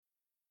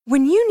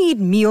When you need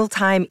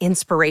mealtime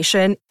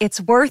inspiration,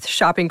 it's worth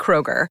shopping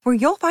Kroger, where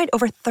you'll find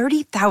over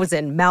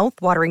 30,000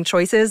 mouth-watering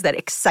choices that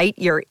excite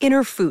your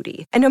inner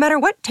foodie. And no matter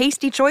what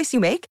tasty choice you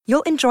make,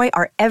 you'll enjoy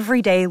our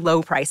everyday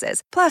low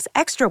prices, plus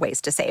extra ways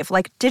to save,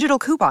 like digital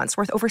coupons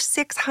worth over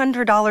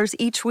 $600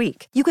 each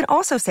week. You can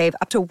also save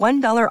up to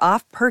 $1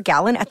 off per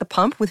gallon at the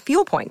pump with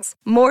fuel points.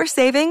 More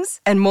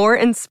savings and more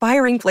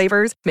inspiring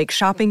flavors make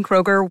shopping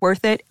Kroger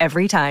worth it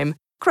every time.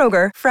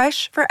 Kroger,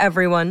 fresh for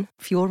everyone.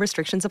 Fuel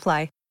restrictions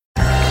apply.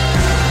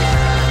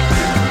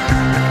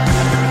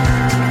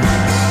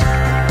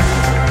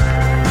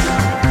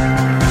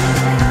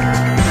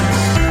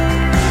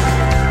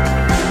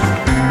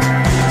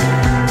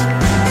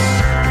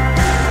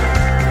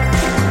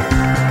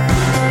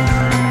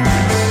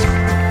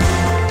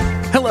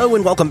 Hello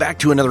and welcome back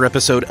to another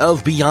episode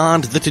of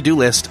Beyond the To-Do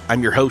List.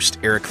 I'm your host,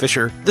 Eric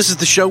Fisher. This is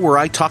the show where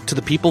I talk to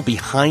the people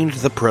behind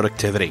the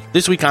productivity.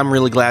 This week, I'm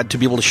really glad to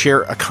be able to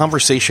share a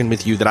conversation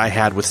with you that I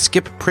had with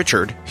Skip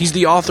Prichard. He's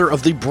the author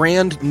of the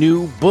brand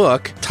new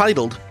book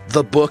titled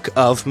The Book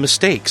of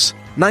Mistakes: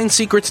 9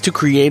 Secrets to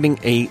Creating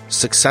a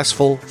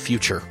Successful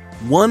Future.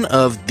 One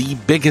of the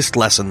biggest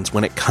lessons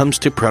when it comes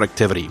to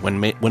productivity,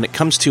 when it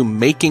comes to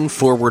making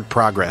forward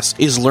progress,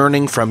 is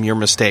learning from your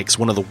mistakes.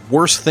 One of the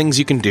worst things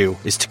you can do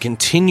is to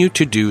continue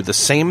to do the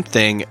same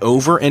thing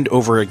over and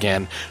over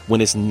again when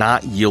it's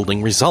not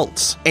yielding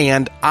results.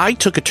 And I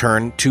took a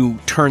turn to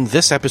turn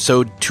this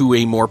episode to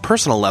a more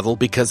personal level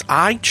because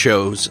I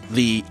chose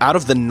out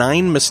of the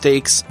 9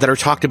 mistakes that are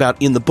talked about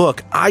in the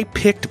book, I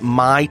picked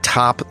my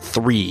top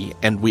 3,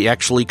 and we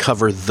actually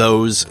cover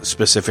those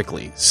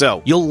specifically.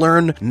 So you'll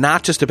learn not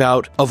just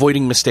about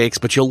avoiding mistakes,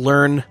 but you'll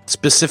learn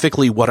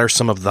specifically what are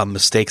some of the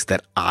mistakes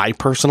that I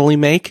personally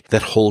make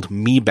that hold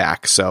me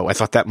back. So I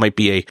thought that might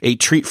be a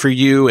treat for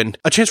you and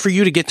a chance for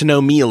you to get to know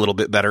me a little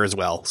bit better as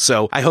well.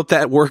 So I hope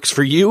that works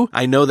for you.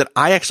 I know that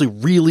I actually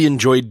really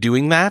enjoyed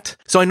doing that.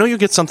 So I know you'll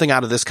get something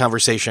out of this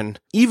conversation,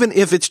 even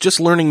if it's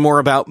just learning more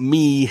about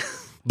me.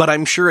 But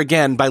I'm sure,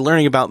 again, by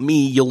learning about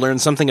me, you'll learn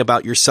something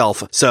about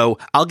yourself. So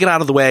I'll get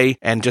out of the way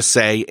and just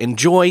say,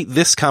 enjoy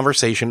this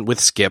conversation with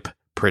Skip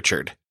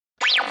Prichard.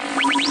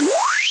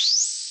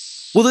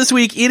 Well, this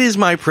week, it is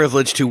my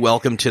privilege to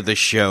welcome to the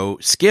show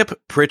Skip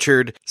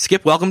Prichard.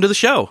 Skip, welcome to the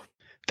show.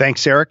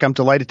 Thanks, Eric. I'm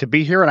delighted to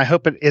be here, and I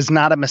hope it is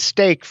not a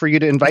mistake for you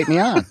to invite me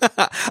on.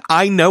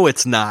 I know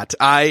it's not.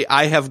 I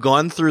have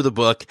gone through the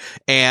book,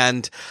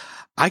 and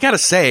I gotta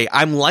say,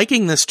 I'm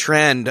liking this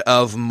trend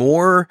of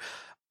more,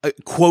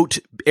 quote,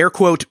 air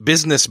quote,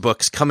 business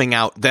books coming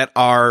out that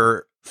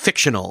are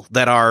fictional,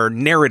 that are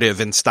narrative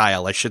in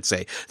style, I should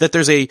say, that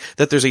there's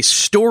a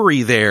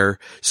story there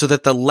so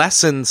that the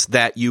lessons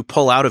that you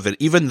pull out of it,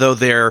 even though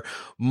they're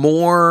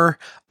more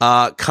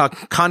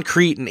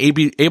concrete and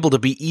able to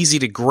be easy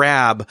to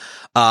grab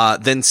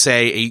than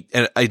say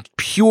a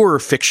pure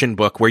fiction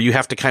book where you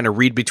have to kind of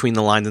read between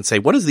the lines and say,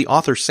 what is the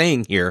author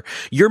saying here?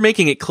 You're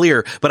making it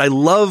clear, but I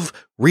love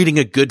reading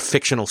a good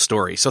fictional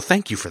story. So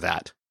thank you for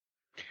that.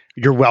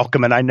 You're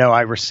welcome. And I know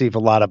I receive a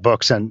lot of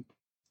books, and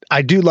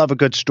I do love a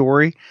good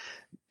story.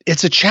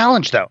 It's a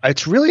challenge, though.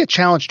 It's really a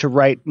challenge to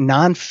write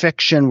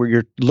nonfiction where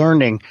you're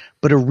learning,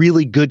 but a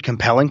really good,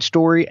 compelling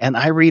story. And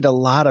I read a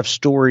lot of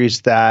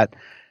stories that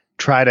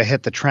try to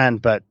hit the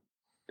trend, but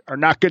are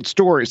not good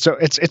stories. So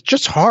it's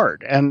just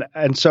hard. And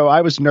so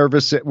I was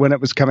nervous when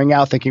it was coming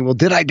out, thinking, well,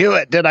 did I do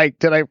it? Did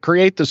I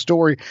create the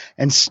story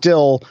and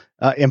still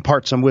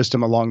impart some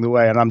wisdom along the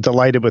way? And I'm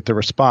delighted with the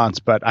response,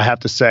 but I have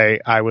to say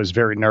I was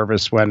very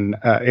nervous when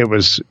it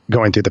was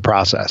going through the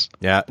process.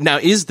 Yeah. Now,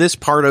 is this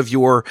part of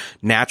your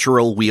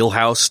natural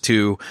wheelhouse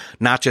to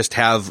not just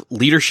have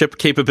leadership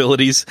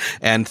capabilities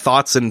and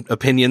thoughts and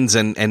opinions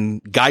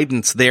and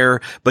guidance there,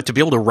 but to be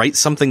able to write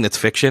something that's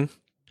fiction?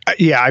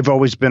 Yeah, I've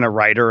always been a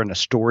writer and a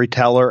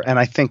storyteller, and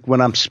I think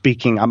when I'm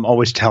speaking, I'm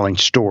always telling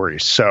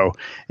stories. So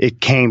it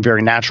came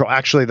very natural.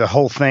 Actually, the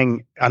whole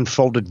thing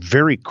unfolded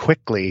very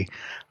quickly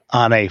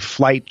on a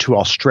flight to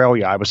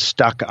Australia. I was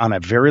stuck on a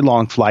very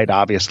long flight,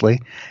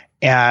 obviously,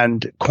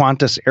 and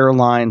Qantas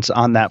Airlines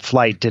on that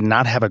flight did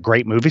not have a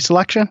great movie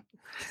selection,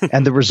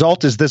 and the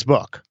result is this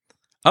book.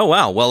 Oh,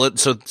 wow. Well,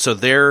 so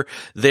their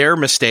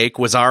mistake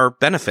was our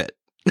benefit.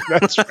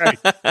 That's right.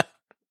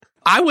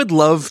 I would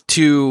love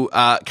to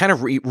kind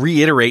of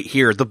reiterate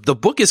here. The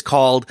book is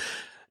called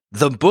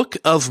The Book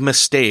of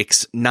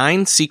Mistakes: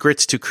 9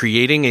 Secrets to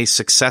Creating a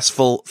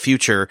Successful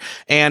Future.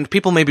 And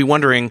people may be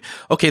wondering,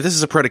 okay, this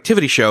is a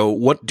productivity show.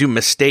 What do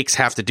mistakes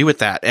have to do with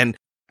that? And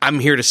I'm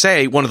here to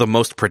say one of the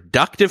most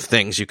productive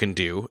things you can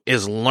do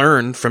is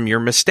learn from your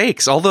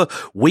mistakes. All the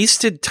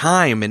wasted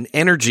time and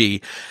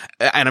energy,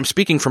 and I'm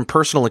speaking from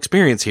personal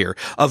experience here,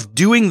 of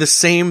doing the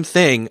same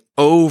thing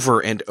over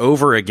and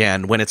over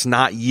again when it's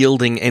not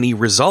yielding any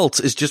results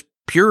is just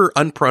pure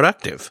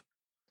unproductive.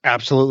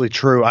 Absolutely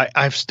true.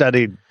 I've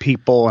studied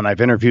people and I've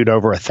interviewed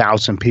over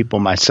 1,000 people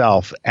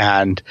myself,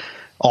 and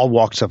all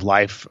walks of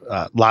life,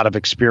 a lot of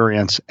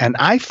experience. And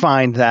I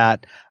find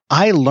that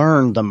I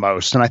learn the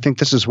most, and I think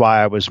this is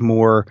why I was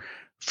more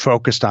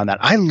focused on that.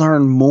 I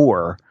learn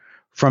more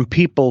from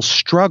people's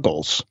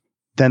struggles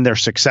than their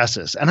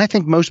successes. And I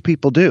think most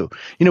people do.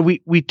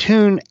 We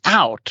tune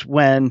out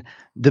when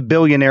the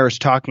billionaire is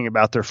talking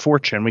about their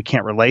fortune. We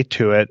can't relate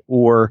to it.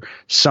 Or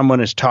someone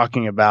is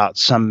talking about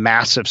some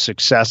massive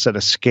success at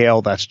a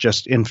scale that's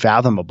just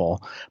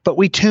unfathomable. But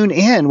we tune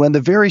in when the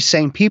very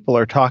same people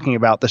are talking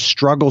about the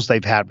struggles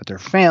they've had with their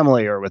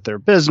family or with their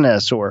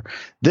business or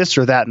this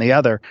or that and the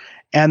other,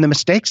 and the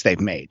mistakes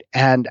they've made.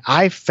 And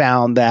I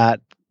found that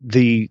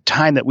the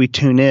time that we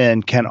tune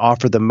in can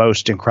offer the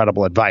most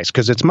incredible advice,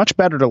 because it's much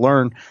better to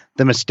learn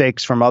the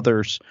mistakes from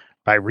others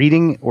by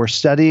reading or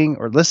studying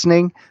or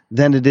listening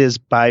than it is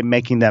by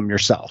making them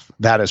yourself.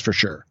 That is for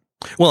sure.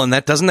 Well,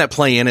 and doesn't that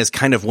play in as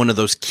kind of one of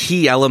those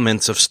key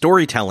elements of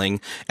storytelling?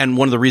 And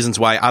one of the reasons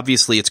why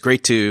obviously it's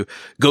great to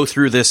go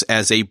through this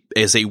as a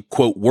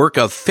quote work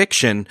of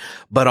fiction,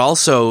 but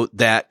also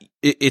that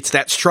it's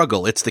that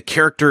struggle. It's the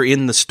character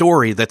in the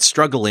story that's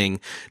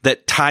struggling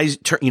that ties,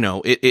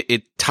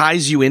 it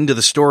ties you into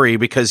the story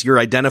because you're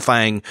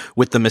identifying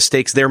with the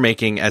mistakes they're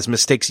making as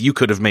mistakes you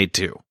could have made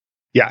too.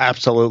 Yeah,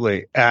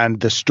 absolutely. And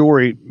the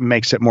story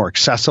makes it more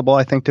accessible,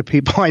 I think, to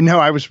people. I know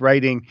I was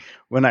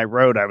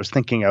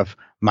thinking of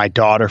my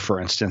daughter,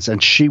 for instance,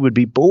 and she would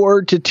be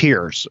bored to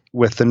tears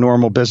with the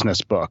normal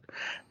business book,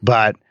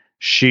 but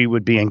she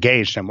would be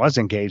engaged and was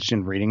engaged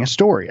in reading a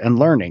story and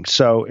learning.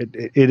 So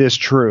it is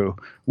true.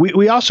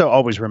 We also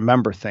always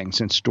remember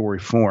things in story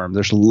form.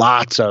 There's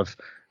lots of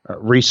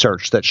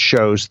research that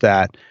shows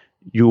that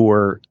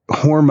your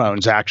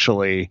hormones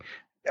actually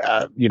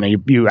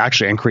you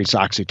actually increase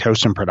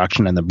oxytocin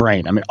production in the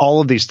brain. I mean,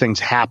 all of these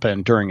things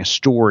happen during a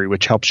story,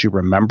 which helps you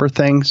remember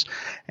things.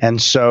 And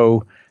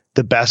so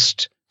the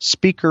best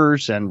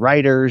speakers and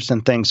writers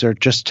and things are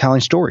just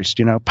telling stories,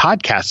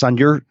 podcasts on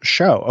your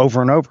show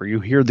over and over. You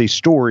hear these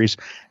stories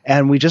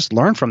and we just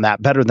learn from that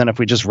better than if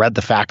we just read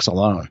the facts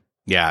alone.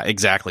 Yeah,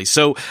 exactly.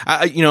 So,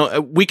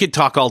 we could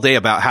talk all day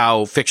about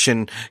how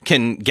fiction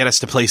can get us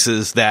to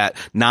places that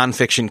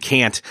nonfiction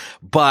can't,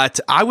 but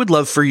I would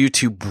love for you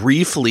to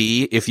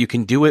briefly, if you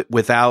can do it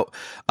without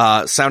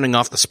sounding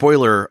off the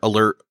spoiler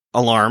alert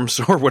alarms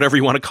or whatever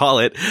you want to call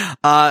it,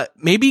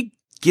 maybe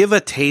give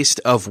a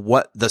taste of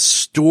what the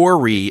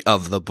story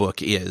of the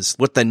book is,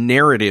 what the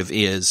narrative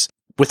is,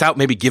 without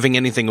maybe giving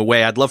anything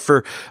away. I'd love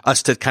for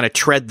us to kind of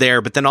tread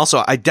there, but then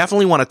also I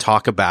definitely want to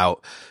talk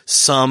about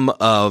some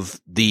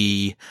of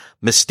the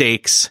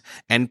mistakes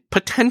and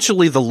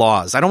potentially the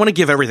laws. I don't want to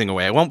give everything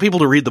away. I want people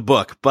to read the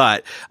book,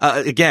 but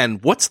again,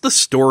 what's the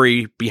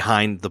story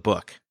behind the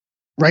book?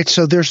 Right.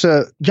 So there's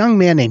a young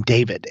man named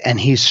David, and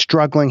he's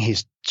struggling.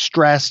 He's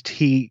stressed.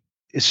 He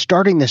is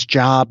starting this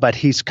job, but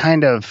he's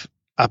kind of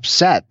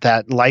upset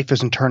that life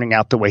isn't turning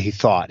out the way he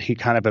thought. He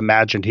kind of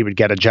imagined he would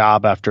get a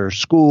job after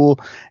school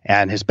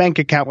and his bank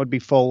account would be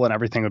full and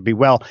everything would be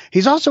well.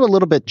 He's also a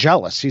little bit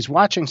jealous. He's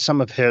watching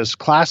some of his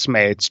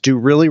classmates do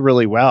really,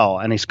 really well,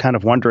 and he's kind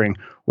of wondering,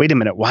 wait a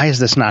minute, why is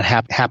this not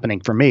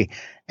happening for me?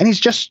 And he's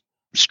just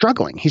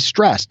struggling. He's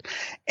stressed.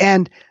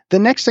 And the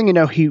next thing you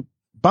know, he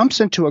bumps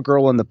into a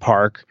girl in the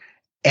park,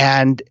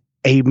 and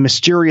a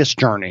mysterious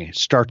journey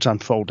starts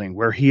unfolding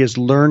where he is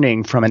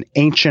learning from an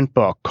ancient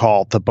book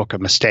called the Book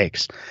of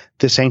Mistakes.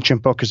 This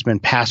ancient book has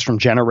been passed from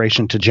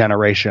generation to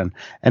generation,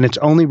 and it's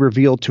only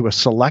revealed to a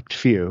select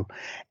few.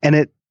 And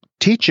it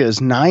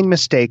teaches 9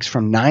 mistakes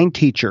from 9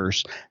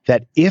 teachers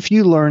that if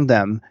you learn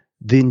them,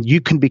 then you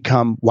can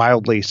become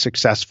wildly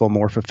successful,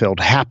 more fulfilled,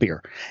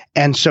 happier.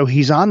 And so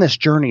he's on this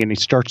journey, and he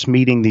starts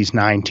meeting these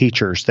 9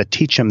 teachers that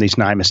teach him these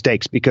 9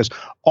 mistakes, because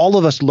all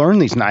of us learn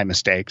these 9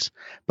 mistakes,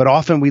 but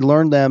often we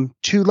learn them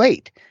too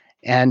late.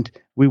 And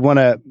we want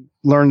to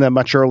learn them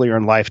much earlier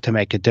in life to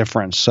make a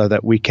difference so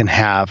that we can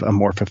have a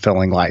more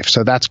fulfilling life.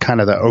 So that's kind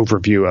of the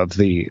overview of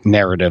the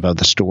narrative of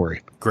the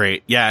story.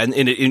 Great. Yeah. And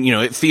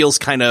it feels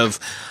kind of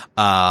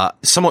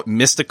somewhat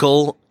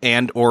mystical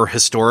and or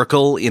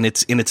historical in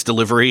its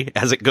delivery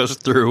as it goes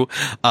through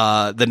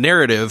the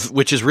narrative,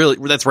 which is really,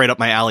 that's right up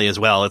my alley as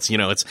well.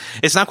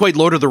 It's not quite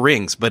Lord of the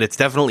Rings, but it's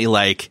definitely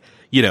like,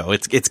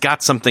 it's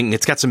got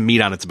some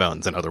meat on its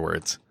bones, in other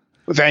words.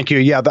 Thank you.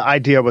 Yeah, the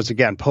idea was,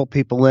 again, pull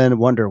people in and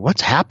wonder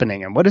what's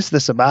happening and what is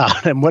this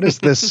about and what is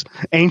this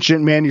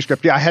ancient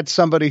manuscript. Yeah, I had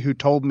somebody who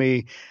told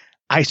me,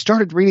 I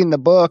started reading the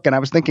book and I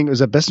was thinking it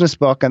was a business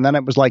book, and then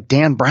it was like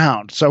Dan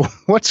Brown. So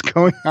what's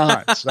going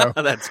on? So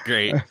that's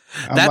great.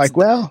 I'm like,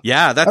 well,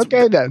 yeah, that's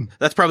okay then.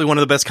 That's probably one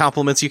of the best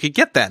compliments you could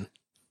get then.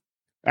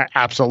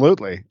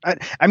 Absolutely.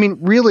 I mean,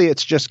 really,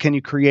 it's just, can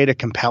you create a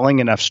compelling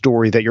enough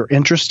story that you're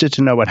interested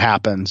to know what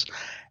happens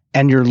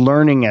and you're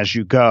learning as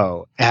you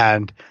go?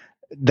 And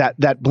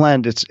that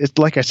blend, it's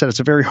like I said,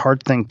 it's a very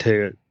hard thing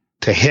to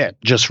hit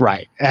just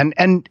right.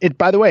 And it,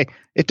 by the way,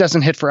 it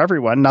doesn't hit for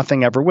everyone.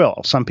 Nothing ever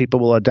will. Some people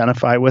will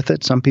identify with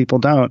it. Some people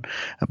don't.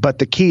 But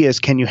the key is,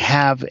 can you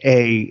have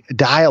a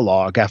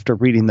dialogue after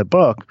reading the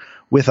book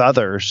with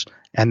others?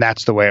 And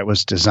that's the way it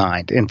was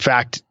designed. In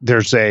fact,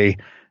 there's a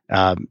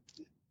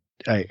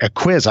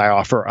quiz I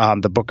offer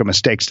on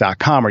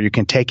thebookofmistakes.com where you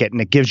can take it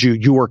and it gives you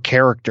your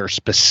character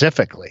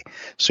specifically.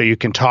 So you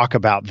can talk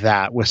about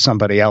that with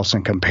somebody else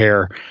and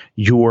compare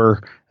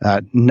your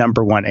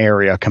number one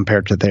area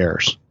compared to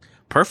theirs.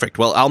 Perfect.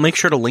 Well, I'll make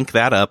sure to link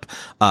that up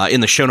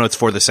in the show notes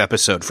for this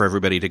episode for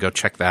everybody to go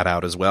check that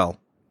out as well.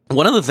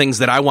 One of the things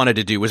that I wanted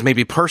to do was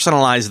maybe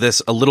personalize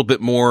this a little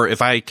bit more,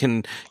 if I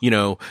can,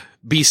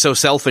 be so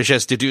selfish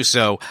as to do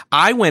so.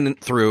 I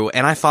went through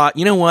and I thought,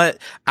 you know what?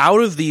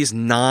 Out of these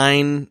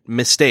 9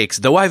 mistakes,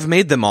 though I've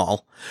made them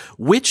all,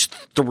 which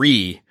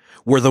 3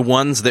 were the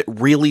ones that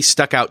really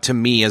stuck out to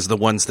me as the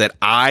ones that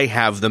I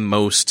have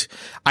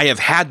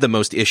had the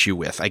most issue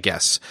with, I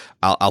guess.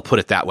 I'll put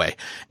it that way.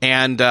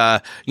 And,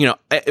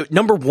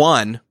 number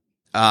 1,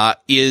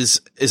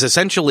 is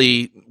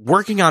essentially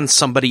working on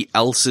somebody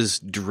else's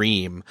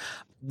dream.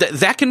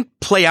 That can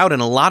play out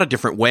in a lot of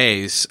different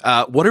ways.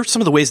 What are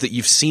some of the ways that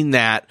you've seen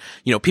that,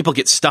 people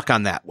get stuck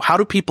on that? How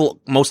do people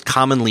most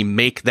commonly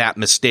make that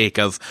mistake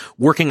of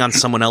working on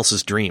someone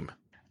else's dream?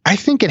 I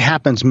think it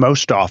happens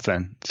most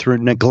often through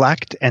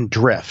neglect and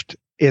drift.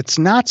 It's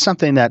not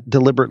something that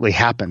deliberately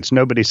happens.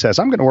 Nobody says,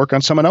 I'm going to work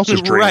on someone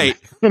else's dream.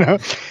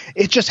 Right.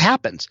 It just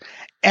happens.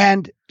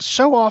 And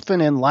so often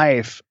in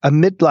life, a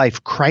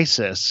midlife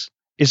crisis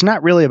is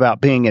not really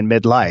about being in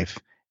midlife.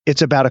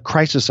 It's about a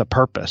crisis of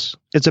purpose.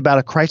 It's about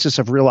a crisis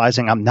of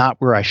realizing I'm not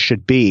where I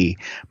should be.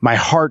 My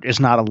heart is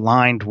not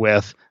aligned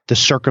with the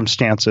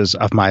circumstances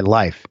of my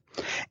life.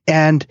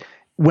 And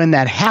when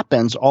that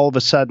happens, all of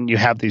a sudden you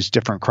have these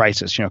different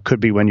crises. Could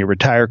be when you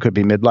retire, could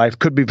be midlife,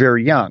 could be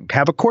very young.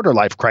 Have a quarter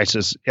life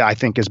crisis, I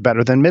think, is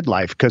better than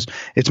midlife because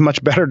it's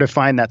much better to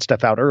find that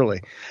stuff out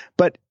early.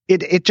 But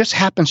it just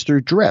happens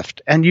through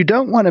drift. And you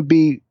don't want to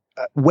be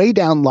way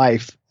down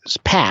life's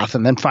path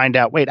and then find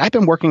out, wait, I've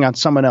been working on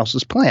someone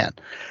else's plan.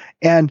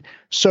 And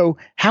so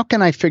how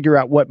can I figure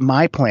out what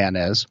my plan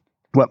is,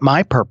 what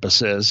my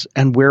purpose is,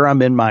 and where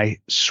I'm in my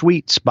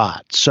sweet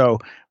spot? So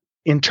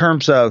in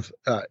terms of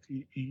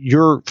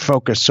your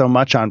focus so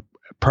much on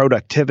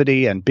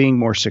productivity and being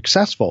more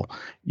successful,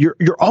 you're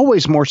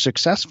always more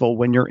successful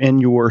when you're in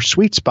your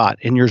sweet spot,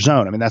 in your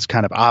zone. I mean, that's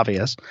kind of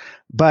obvious,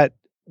 but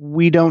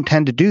we don't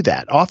tend to do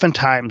that.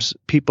 Oftentimes,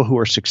 people who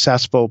are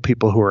successful,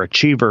 people who are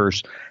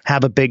achievers,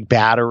 have a big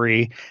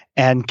battery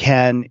and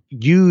can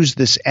use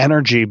this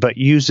energy, but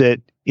use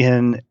it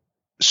in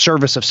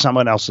service of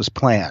someone else's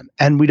plan.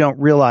 And we don't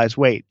realize,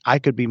 wait, I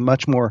could be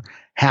much more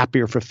happy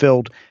or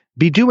fulfilled,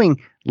 be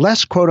doing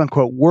less quote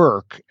unquote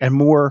work and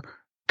more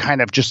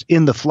kind of just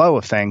in the flow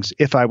of things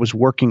if I was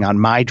working on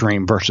my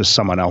dream versus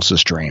someone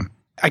else's dream.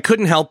 I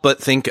couldn't help but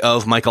think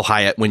of Michael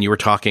Hyatt when you were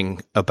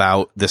talking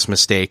about this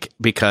mistake,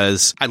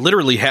 because I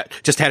literally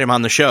just had him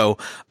on the show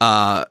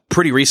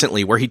pretty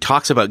recently, where he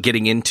talks about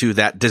getting into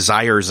that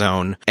desire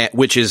zone,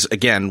 which is,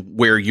 again,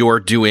 where you're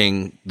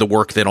doing the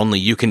work that only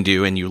you can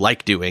do and you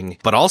like doing,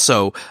 but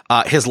also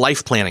his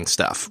life planning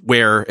stuff,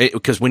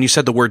 because when you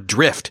said the word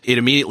drift, it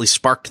immediately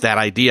sparked that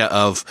idea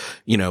of,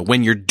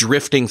 when you're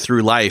drifting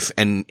through life,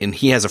 and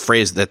he has a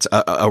phrase that's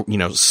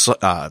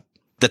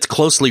that's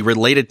closely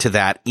related to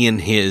that in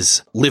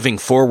his Living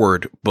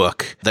Forward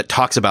book that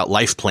talks about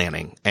life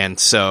planning. And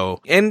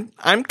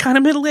I'm kind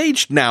of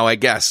middle-aged now, I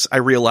guess, I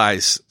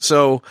realize.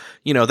 So,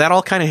 that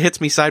all kind of hits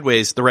me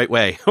sideways the right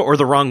way or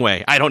the wrong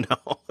way. I don't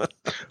know.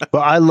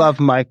 Well, I love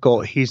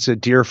Michael. He's a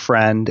dear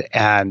friend.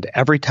 And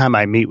every time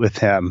I meet with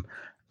him,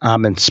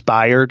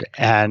 inspired,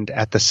 and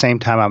at the same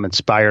time I'm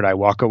inspired, I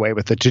walk away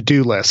with a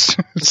to-do list.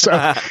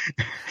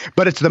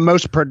 But it's the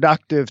most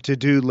productive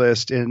to-do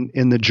list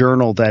in the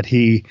journal that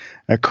he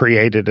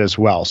created as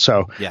well.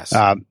 So yes.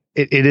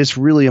 It is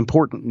really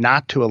important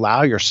not to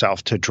allow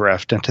yourself to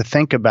drift and to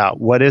think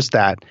about what is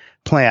that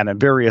plan, and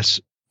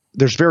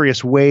there's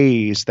various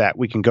ways that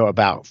we can go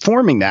about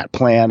forming that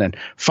plan and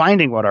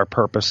finding what our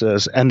purpose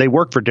is, and they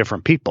work for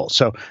different people.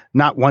 So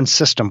not one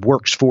system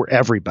works for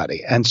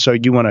everybody. And so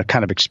you want to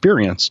kind of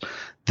experience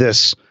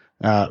this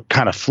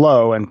kind of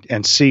flow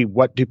and see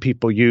what do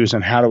people use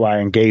and how do I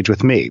engage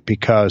with me,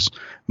 because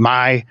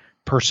my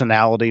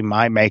personality,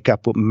 my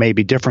makeup may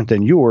be different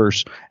than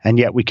yours, and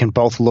yet we can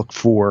both look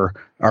for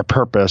our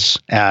purpose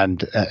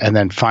and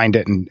then find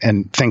it,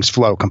 and things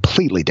flow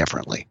completely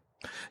differently.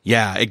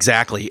 Yeah,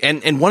 exactly.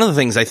 And one of the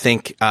things I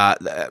think,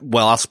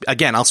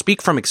 I'll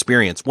speak from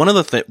experience. One of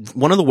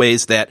the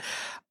ways that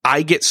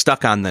I get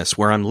stuck on this,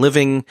 where I'm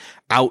living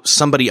out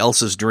somebody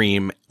else's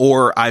dream,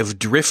 or I've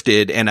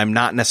drifted and I'm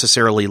not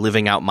necessarily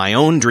living out my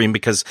own dream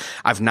because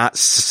I've not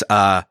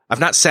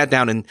sat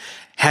down and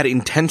had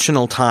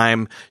intentional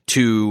time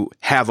to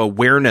have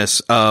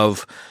awareness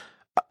of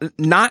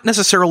not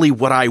necessarily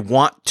what I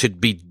want to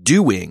be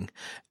doing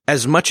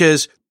as much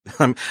as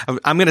I'm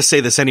going to say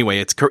this anyway.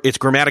 It's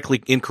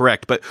grammatically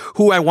incorrect, but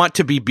who I want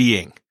to be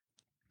being.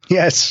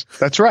 Yes,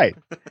 that's right.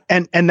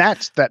 And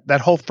that's that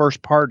whole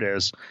first part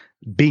is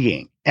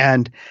being.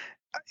 And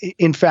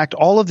in fact,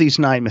 all of these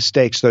 9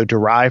 mistakes, though,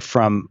 derive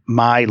from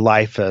my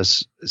life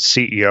as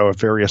CEO of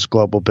various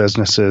global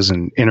businesses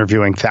and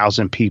interviewing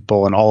 1,000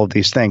 people and all of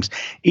these things.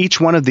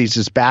 Each one of these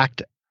is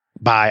backed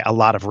by a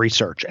lot of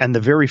research. And the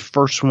very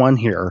first one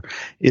here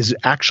is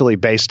actually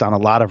based on a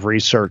lot of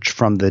research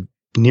from the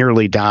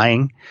nearly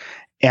dying.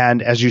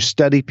 And as you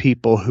study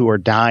people who are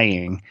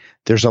dying,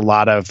 there's a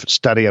lot of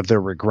study of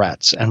their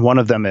regrets. And one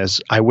of them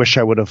is, I wish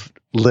I would have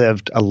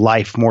lived a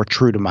life more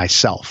true to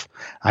myself.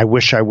 I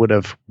wish I would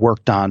have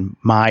worked on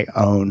my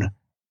own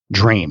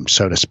dream,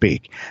 so to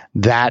speak.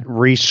 That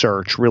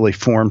research really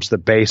forms the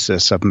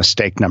basis of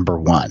mistake number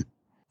one.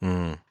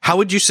 How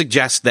would you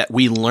suggest that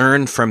we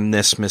learn from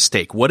this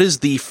mistake? What is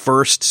the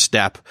first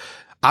step?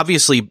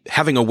 Obviously,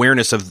 having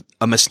awareness of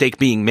a mistake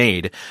being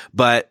made,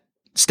 but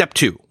step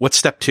two, what's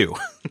step two?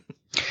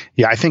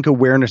 Yeah, I think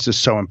awareness is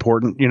so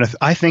important.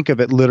 I think of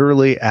it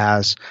literally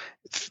as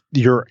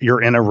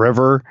you're in a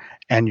river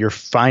and you're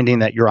finding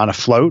that you're on a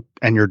float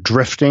and you're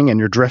drifting,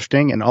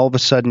 and all of a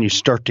sudden you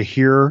start to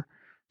hear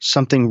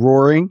something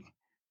roaring,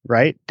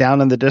 right, down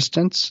in the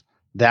distance.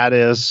 That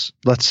is,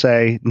 let's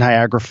say,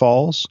 Niagara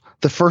Falls.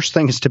 The first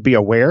thing is to be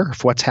aware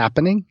of what's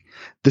happening.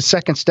 The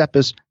second step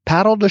is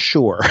paddle to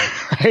shore,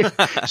 right?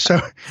 So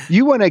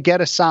you want to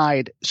get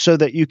aside so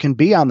that you can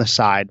be on the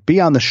side,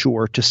 be on the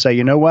shore to say,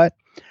 you know what?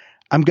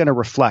 I'm going to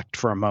reflect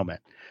for a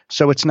moment.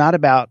 So it's not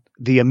about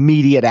the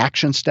immediate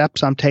action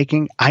steps I'm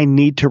taking. I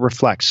need to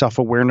reflect.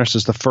 Self-awareness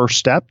is the first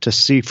step to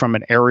see from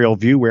an aerial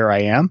view where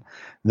I am.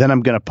 Then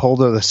I'm going to pull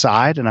to the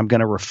side and I'm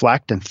going to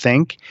reflect and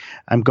think.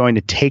 I'm going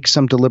to take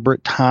some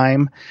deliberate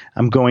time.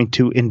 I'm going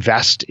to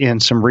invest in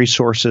some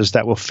resources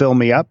that will fill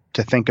me up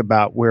to think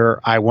about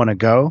where I want to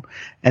go.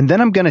 And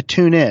then I'm going to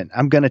tune in.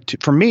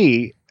 For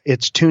me,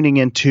 it's tuning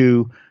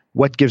into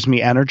what gives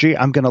me energy.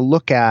 I'm going to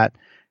look at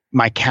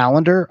my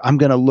calendar. I'm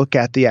going to look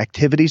at the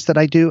activities that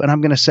I do, and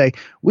I'm going to say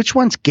which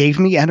ones gave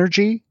me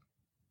energy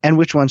and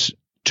which ones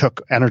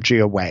took energy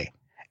away.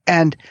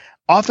 And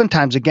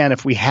oftentimes, again,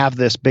 if we have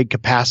this big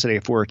capacity,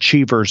 if we're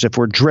achievers, if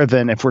we're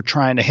driven, if we're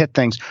trying to hit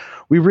things,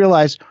 we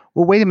realize,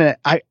 well, wait a minute.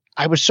 I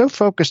was so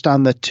focused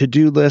on the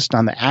to-do list,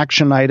 on the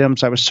action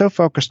items. I was so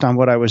focused on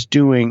what I was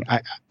doing.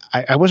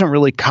 I wasn't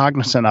really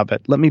cognizant of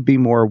it. Let me be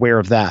more aware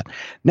of that.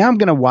 Now I'm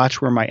going to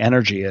watch where my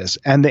energy is.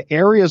 And the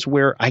areas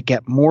where I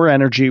get more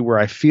energy, where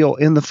I feel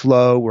in the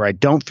flow, where I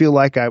don't feel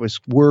like I was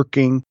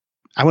working,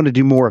 I want to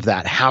do more of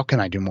that. How can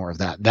I do more of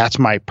that? That's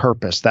my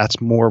purpose. That's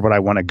more what I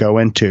want to go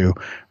into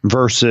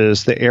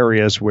versus the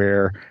areas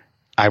where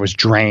I was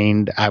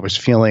drained. I was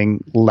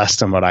feeling less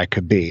than what I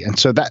could be. And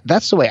so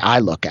that's the way I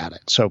look at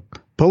it. So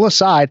pull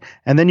aside,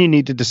 and then you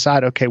need to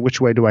decide, okay, which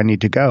way do I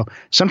need to go?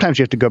 Sometimes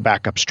you have to go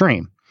back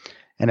upstream.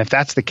 And if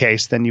that's the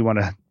case, then you want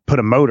to put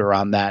a motor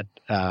on that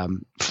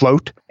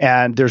float.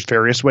 And there's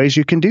various ways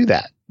you can do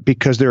that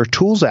because there are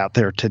tools out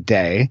there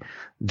today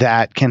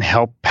that can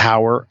help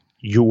power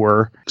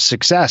your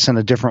success in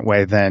a different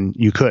way than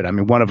you could. I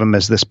mean, one of them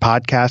is this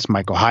podcast.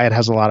 Michael Hyatt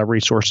has a lot of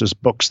resources,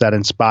 books that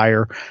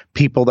inspire,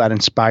 people that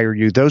inspire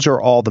you. Those are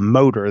all the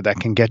motor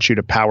that can get you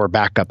to power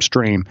back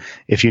upstream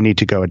if you need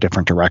to go a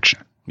different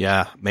direction.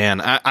 Yeah,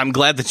 man, I'm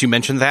glad that you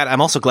mentioned that.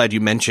 I'm also glad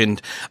you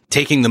mentioned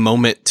taking the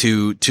moment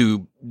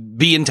to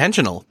be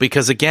intentional,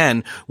 because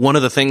again, one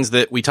of the things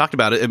that we talked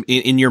about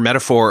in your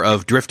metaphor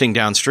of drifting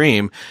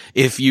downstream,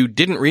 if you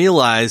didn't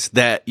realize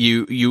that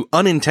you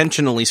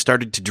unintentionally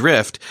started to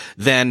drift,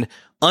 then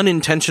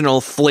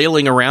unintentional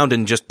flailing around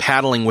and just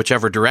paddling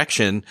whichever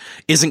direction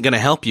isn't going to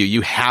help you.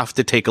 You have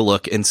to take a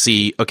look and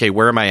see, okay,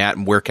 where am I at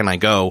and where can I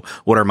go?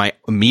 What are my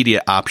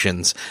immediate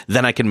options?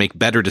 Then I can make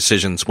better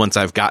decisions once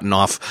I've gotten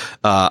off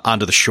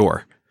onto the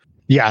shore.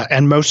 Yeah.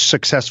 And most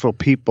successful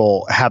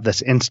people have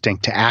this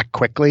instinct to act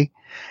quickly.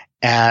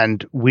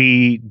 And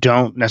we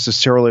don't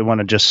necessarily want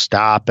to just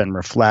stop and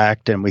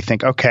reflect. And we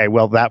think, okay,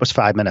 well, that was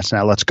 5 minutes.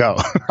 Now let's go.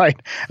 Right.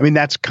 I mean,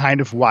 that's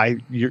kind of why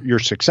you're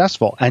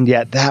successful. And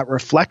yet that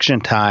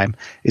reflection time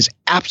is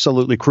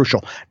absolutely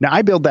crucial. Now,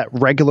 I build that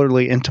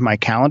regularly into my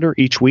calendar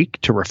each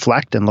week to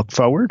reflect and look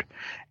forward.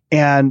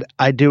 And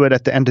I do it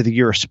at the end of the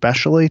year,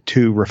 especially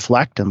to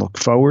reflect and look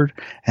forward.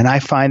 And I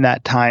find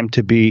that time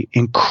to be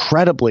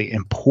incredibly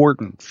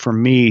important for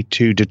me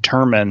to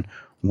determine,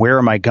 where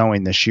am I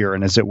going this year?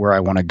 And is it where I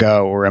want to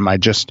go? Or am I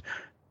just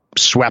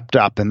swept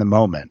up in the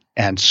moment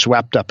and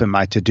swept up in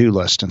my to-do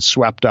list and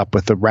swept up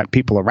with the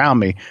people around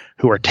me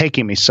who are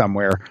taking me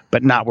somewhere,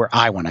 but not where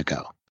I want to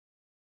go?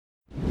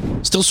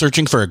 Still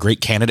searching for a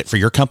great candidate for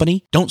your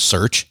company? Don't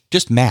search,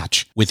 just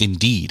match with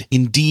Indeed.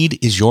 Indeed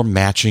is your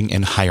matching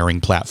and hiring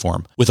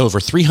platform. With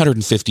over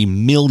 350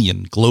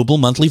 million global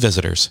monthly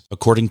visitors,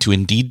 according to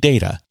Indeed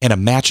data, and a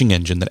matching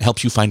engine that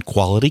helps you find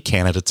quality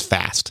candidates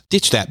fast.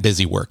 Ditch that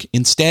busy work.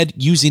 Instead,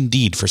 use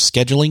Indeed for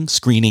scheduling,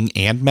 screening,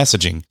 and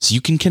messaging so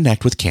you can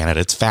connect with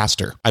candidates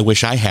faster. I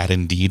wish I had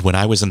Indeed when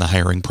I was in the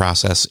hiring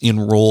process in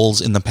roles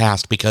in the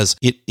past, because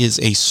it is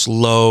a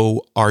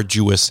slow,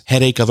 arduous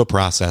headache of a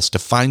process to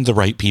find the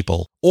right people.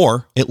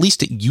 Or, at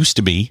least it used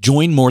to be.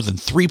 Join more than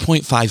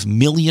 3.5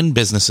 million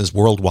businesses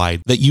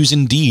worldwide that use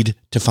Indeed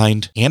to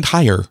find and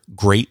hire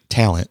great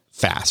talent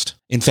fast.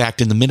 In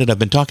fact, in the minute I've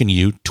been talking to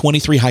you,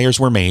 23 hires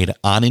were made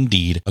on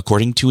Indeed,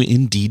 according to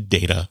Indeed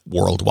data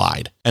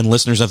worldwide. And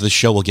listeners of this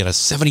show will get a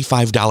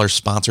 $75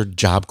 sponsored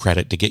job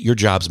credit to get your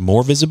jobs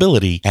more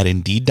visibility at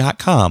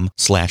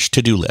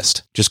Indeed.com/to-do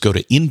list. Just go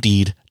to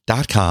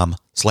Indeed.com/to-do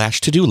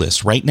Indeed.com/to-do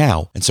list right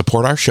now and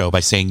support our show by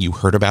saying you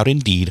heard about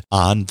Indeed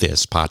on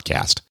this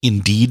podcast.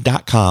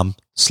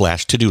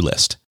 Indeed.com/to-do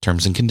list.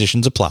 Terms and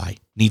conditions apply.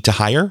 Need to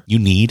hire? You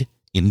need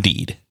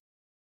Indeed.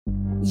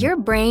 Your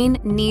brain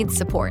needs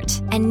support,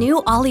 and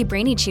new Ollie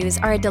Brainy Chews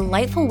are a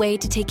delightful way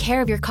to take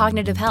care of your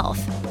cognitive health.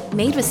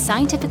 Made with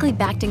scientifically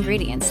backed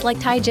ingredients like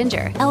Thai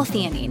ginger,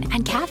 L-theanine,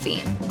 and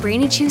caffeine,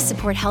 Brainy Chews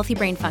support healthy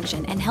brain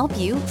function and help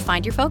you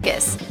find your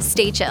focus,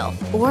 stay chill,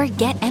 or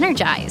get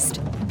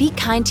energized. Be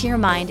kind to your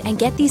mind and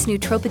get these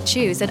nootropic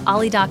chews at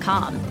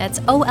Ollie.com.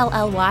 That's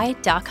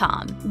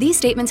OLLY.com. These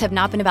statements have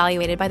not been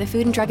evaluated by the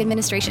Food and Drug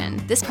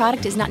Administration. This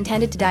product is not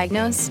intended to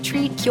diagnose,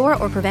 treat, cure,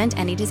 or prevent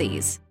any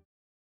disease.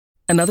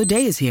 Another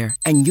day is here,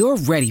 and you're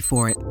ready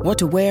for it. What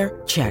to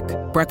wear? Check.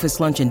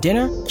 Breakfast, lunch, and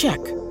dinner? Check.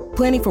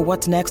 Planning for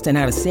what's next and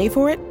how to save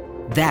for it?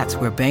 That's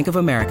where Bank of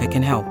America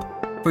can help.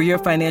 For your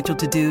financial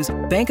to-dos,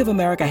 Bank of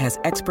America has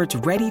experts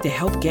ready to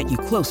help get you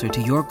closer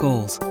to your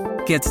goals.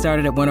 Get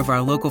started at one of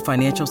our local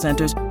financial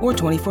centers or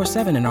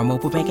 24/7 in our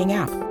mobile banking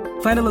app.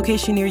 Find a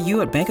location near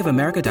you at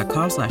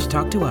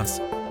bankofamerica.com/talktous.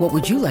 What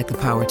would you like the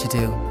power to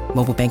do?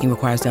 Mobile banking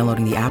requires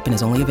downloading the app and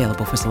is only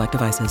available for select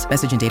devices.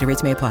 Message and data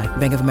rates may apply.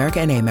 Bank of America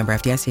N.A., member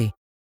FDIC.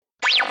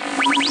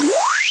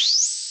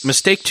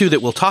 Mistake 2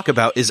 that we'll talk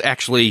about is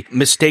actually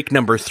mistake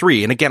number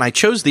 3. And again, I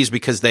chose these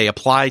because they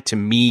apply to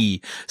me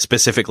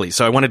specifically.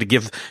 So I wanted to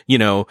give,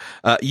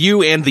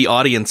 you and the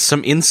audience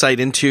some insight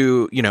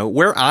into,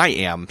 where I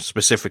am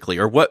specifically,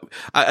 or what,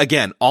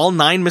 again, all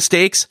 9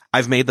 mistakes,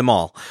 I've made them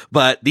all,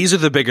 but these are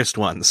the biggest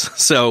ones.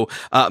 So,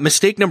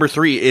 mistake number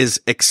 3 is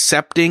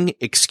accepting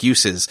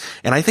excuses.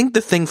 And I think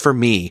the thing for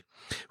me,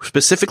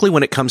 specifically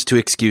when it comes to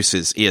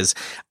excuses, is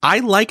I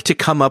like to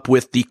come up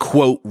with the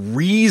quote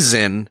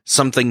reason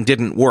something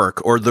didn't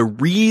work or the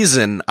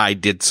reason I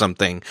did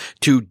something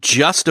to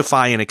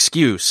justify an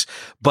excuse,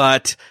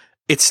 but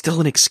it's still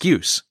an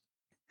excuse.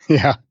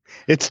 Yeah,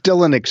 it's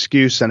still an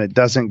excuse and it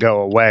doesn't go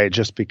away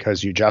just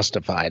because you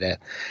justified it.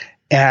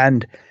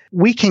 And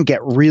we can get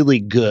really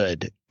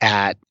good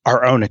at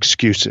our own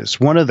excuses.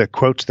 One of the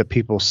quotes that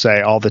people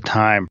say all the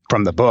time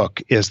from the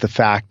book is the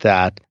fact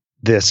that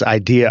this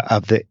idea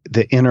of the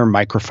inner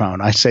microphone.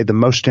 I say the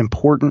most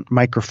important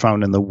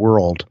microphone in the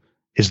world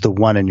is the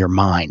one in your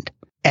mind.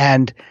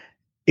 And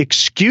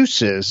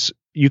excuses,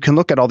 you can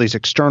look at all these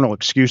external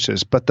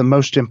excuses, but the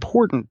most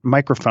important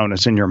microphone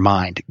is in your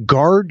mind.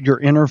 Guard your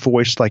inner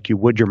voice like you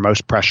would your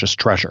most precious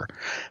treasure.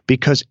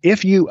 Because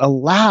if you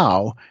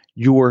allow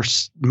your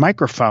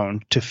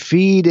microphone to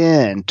feed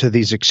in to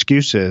these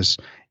excuses,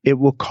 it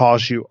will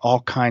cause you all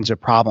kinds of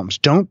problems.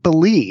 Don't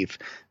believe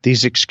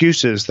these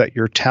excuses that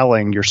you're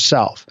telling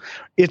yourself.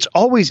 It's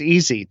always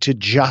easy to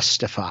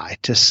justify,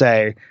 to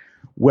say,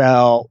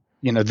 well,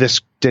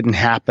 this didn't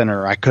happen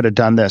or I could have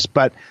done this.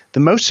 But the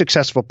most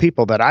successful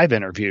people that I've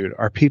interviewed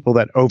are people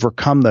that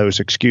overcome those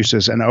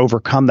excuses and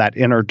overcome that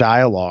inner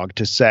dialogue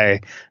to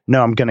say,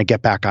 no, I'm going to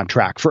get back on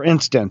track. For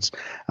instance,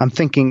 I'm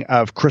thinking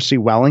of Chrissie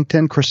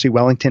Wellington. Chrissie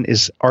Wellington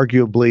is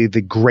arguably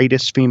the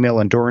greatest female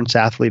endurance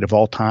athlete of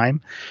all time.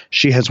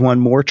 She has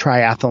won more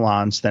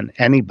triathlons than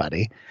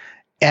anybody.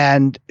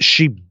 And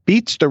she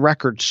beats the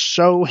record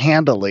so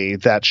handily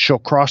that she'll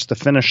cross the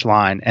finish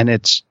line and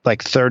it's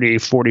like 30,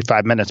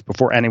 45 minutes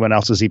before anyone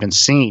else is even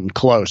seen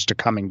close to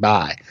coming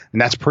by.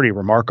 And that's pretty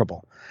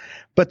remarkable.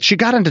 But she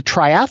got into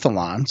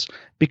triathlons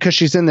because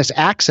she's in this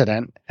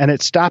accident and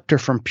it stopped her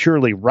from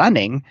purely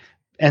running.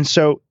 And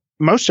so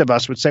most of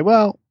us would say,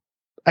 well,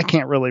 I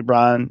can't really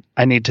run.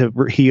 I need to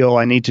heal.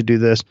 I need to do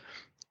this.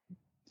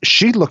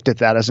 She looked at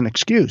that as an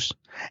excuse.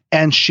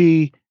 And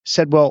she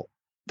said, well,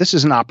 this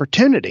is an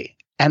opportunity.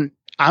 And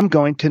I'm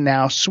going to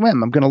now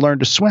swim. I'm going to learn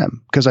to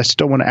swim because I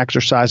still want to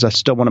exercise. I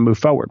still want to move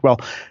forward. Well,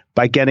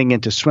 by getting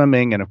into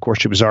swimming, and of course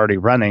she was already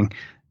running,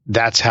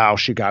 that's how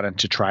she got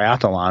into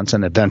triathlons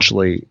and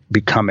eventually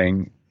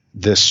becoming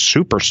this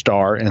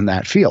superstar in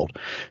that field.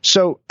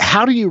 So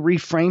how do you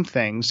reframe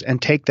things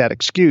and take that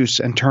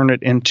excuse and turn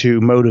it into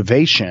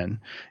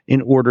motivation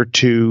in order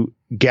to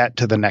get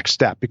to the next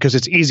step? Because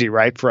it's easy,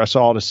 right, for us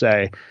all to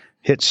say,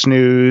 hit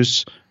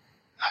snooze,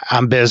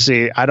 I'm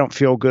busy, I don't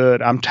feel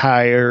good, I'm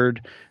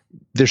tired,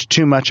 there's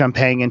too much I'm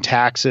paying in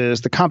taxes,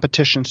 the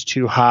competition's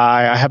too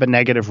high, I have a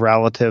negative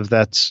relative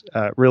that's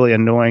really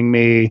annoying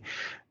me,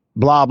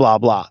 blah, blah,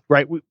 blah,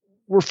 right?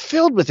 We're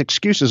filled with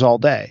excuses all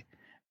day.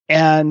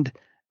 And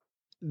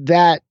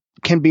that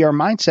can be our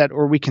mindset,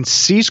 or we can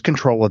seize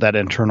control of that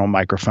internal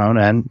microphone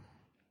and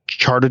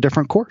chart a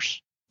different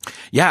course.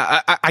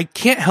 Yeah, I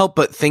can't help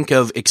but think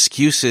of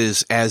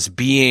excuses as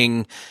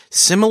being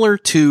similar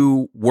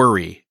to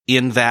worry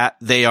in that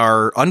they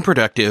are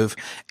unproductive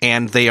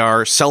and they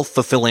are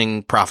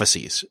self-fulfilling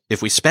prophecies.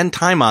 If we spend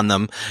time on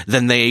them,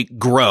 then they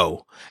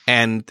grow,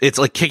 and it's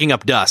like kicking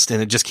up dust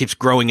and it just keeps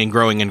growing and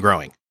growing and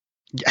growing.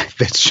 Yeah,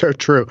 that's so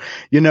true.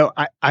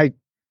 I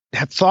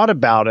have thought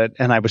about it,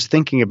 and I was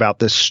thinking about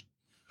this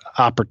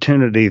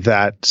opportunity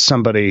that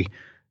somebody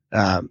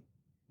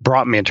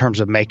brought me in terms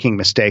of making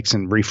mistakes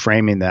and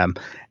reframing them.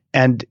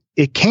 And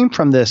it came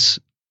from this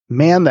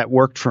man that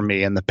worked for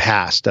me in the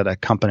past at a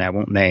company I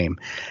won't name.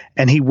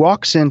 And he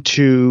walks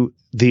into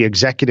the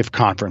executive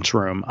conference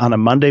room on a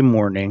Monday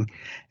morning.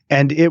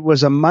 And it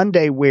was a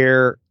Monday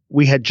where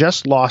we had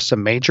just lost a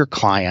major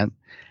client,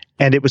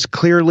 and it was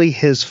clearly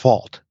his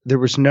fault. There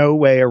was no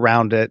way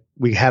around it.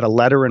 We had a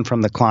letter in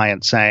from the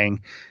client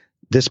saying,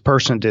 this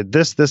person did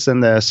this, this,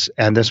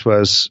 and this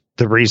was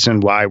the reason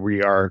why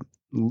we are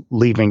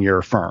leaving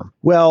your firm.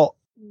 Well,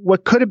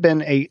 what could have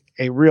been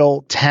a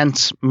real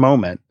tense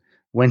moment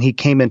when he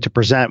came in to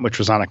present, which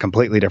was on a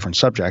completely different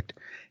subject,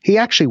 he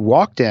actually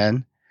walked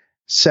in,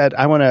 said,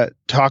 I want to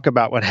talk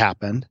about what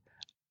happened.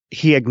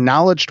 He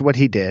acknowledged what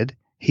he did.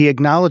 He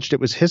acknowledged it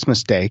was his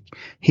mistake.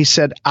 He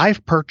said,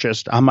 I've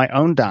purchased on my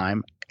own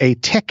dime a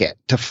ticket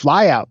to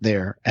fly out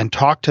there and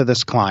talk to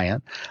this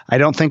client. I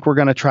don't think we're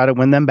going to try to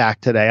win them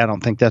back today. I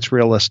don't think that's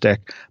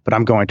realistic, but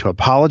I'm going to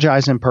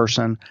apologize in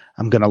person.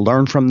 I'm going to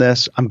learn from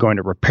this. I'm going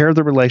to repair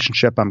the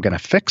relationship. I'm going to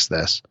fix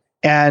this.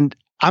 And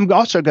I'm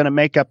also going to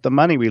make up the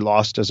money we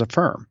lost as a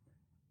firm.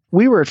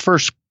 We were at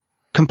first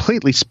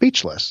completely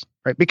speechless,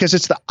 right? Because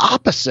it's the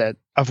opposite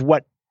of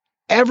what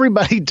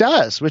everybody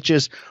does, which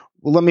is,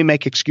 well, let me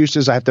make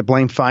excuses. I have to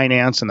blame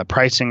finance and the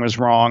pricing was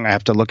wrong. I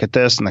have to look at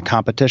this and the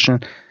competition.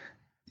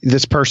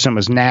 This person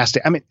was nasty.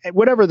 I mean,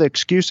 whatever the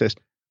excuse is,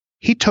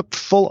 he took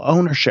full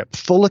ownership,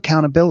 full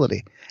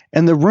accountability,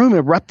 and the room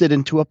erupted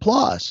into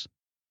applause.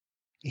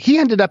 He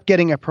ended up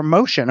getting a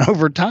promotion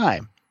over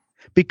time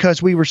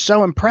because we were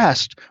so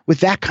impressed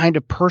with that kind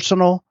of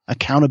personal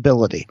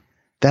accountability.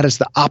 That is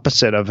the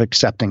opposite of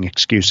accepting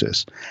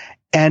excuses.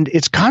 And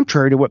it's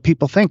contrary to what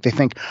people think. They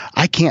think,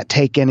 I can't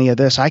take any of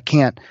this. I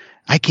can't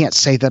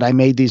say that I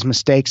made these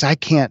mistakes. I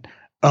can't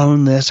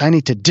own this. I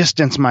need to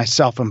distance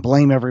myself and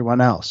blame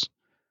everyone else.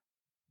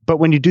 But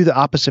when you do the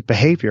opposite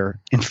behavior,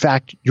 in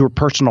fact, your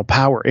personal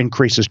power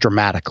increases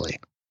dramatically.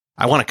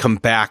 I want to come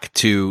back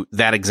to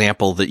that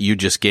example that you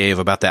just gave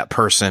about that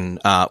person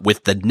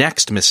with the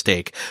next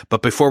mistake.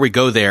 But before we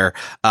go there,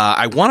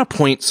 I want to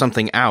point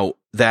something out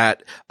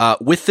that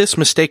with this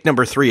mistake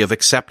number 3 of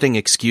accepting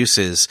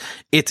excuses,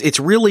 it's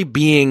really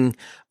being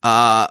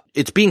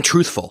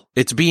truthful.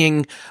 It's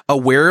being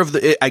aware of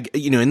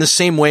in the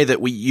same way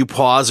that you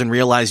pause and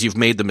realize you've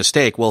made the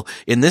mistake. Well,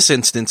 in this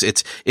instance,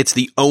 it's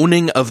the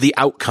owning of the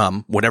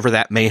outcome, whatever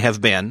that may have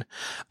been,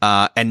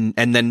 and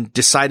then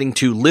deciding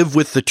to live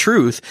with the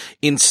truth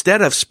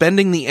instead of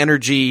spending the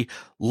energy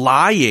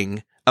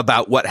lying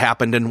about what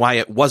happened and why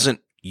it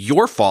wasn't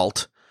your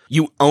fault.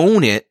 You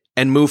own it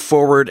and move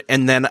forward.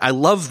 And then I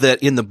love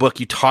that in the book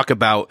you talk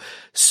about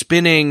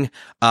spinning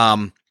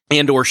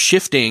and or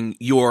shifting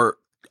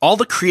all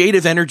the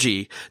creative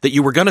energy that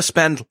you were going to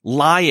spend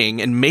lying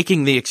and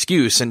making the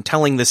excuse and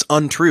telling this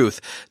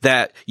untruth,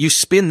 that you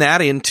spin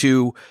that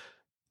into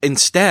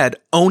instead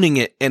owning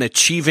it and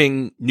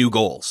achieving new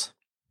goals.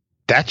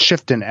 That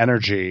shift in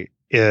energy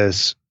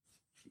is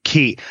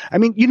key. I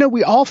mean,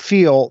 we all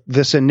feel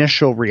this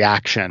initial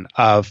reaction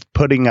of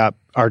putting up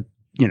our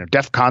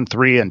DEFCON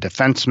 3 and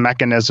defense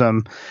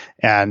mechanism.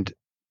 And,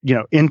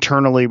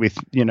 internally,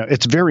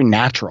 it's very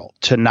natural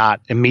to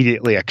not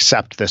immediately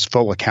accept this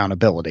full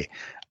accountability.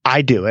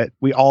 I do it.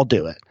 We all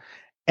do it.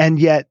 And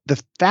yet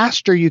the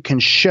faster you can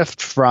shift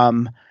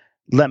from,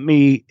 let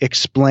me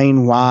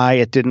explain why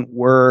it didn't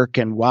work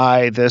and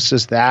why this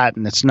is that,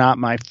 and it's not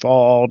my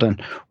fault,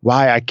 and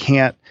why I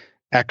can't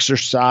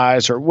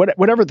exercise or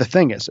whatever the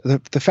thing is,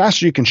 the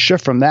faster you can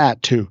shift from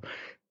that to,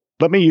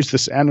 let me use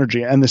this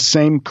energy and the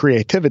same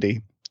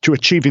creativity to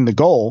achieving the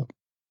goal.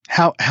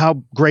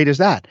 How great is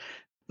that?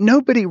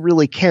 Nobody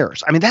really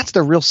cares. I mean, that's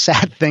the real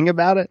sad thing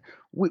about it.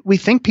 We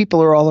think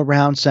people are all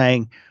around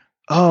saying,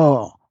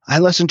 oh, I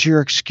listened to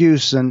your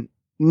excuse and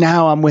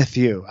now I'm with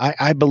you.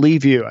 I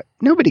believe you.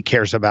 Nobody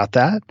cares about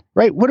that,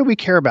 right? What do we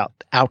care about?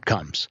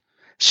 Outcomes.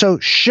 So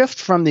shift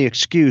from the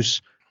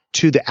excuse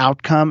to the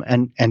outcome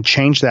and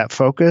change that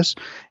focus.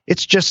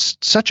 It's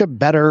just such a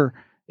better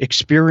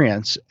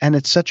experience, and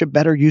it's such a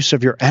better use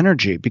of your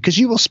energy because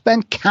you will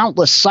spend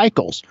countless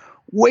cycles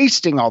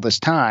wasting all this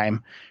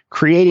time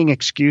creating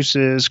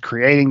excuses,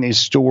 creating these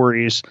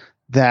stories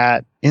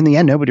that in the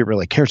end nobody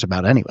really cares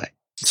about anyway.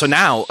 So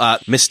now,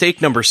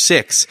 mistake number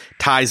 6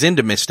 ties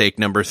into mistake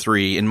number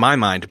 3 in my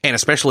mind, and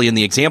especially in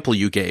the example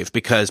you gave,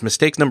 because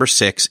mistake number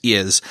 6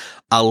 is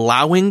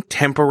allowing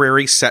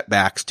temporary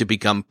setbacks to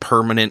become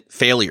permanent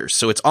failures.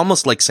 So it's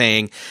almost like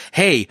saying,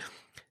 hey,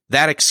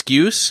 that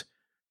excuse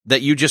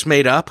that you just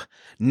made up,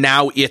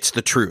 now it's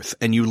the truth.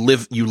 And you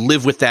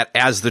live with that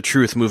as the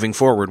truth moving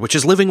forward, which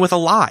is living with a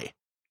lie.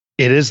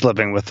 It is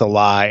living with a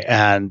lie.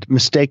 And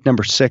mistake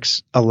number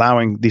 6,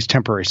 allowing these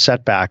temporary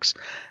setbacks.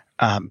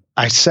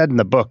 I said in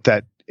the book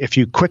that if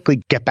you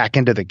quickly get back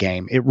into the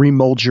game, it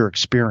remolds your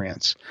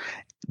experience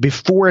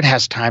before it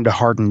has time to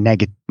harden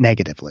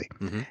negatively.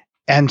 Mm-hmm.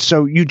 And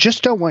so you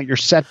just don't want your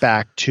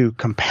setback to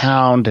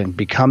compound and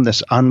become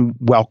this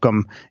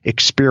unwelcome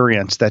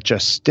experience that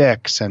just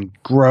sticks and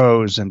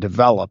grows and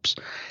develops.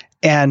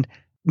 And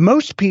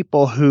most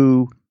people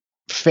who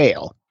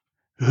fail,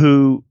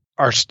 who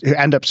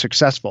end up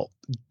successful,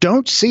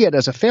 don't see it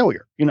as a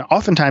failure.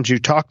 Oftentimes you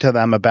talk to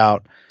them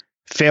about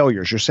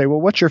failures. You say, well,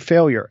 what's your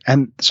failure?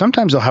 And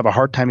sometimes they'll have a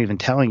hard time even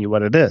telling you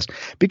what it is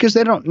because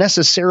they don't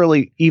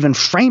necessarily even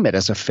frame it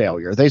as a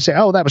failure. They say,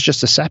 oh, that was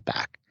just a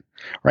setback,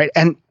 right?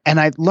 And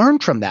I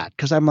learned from that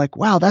because I'm like,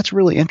 wow, that's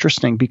really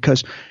interesting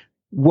because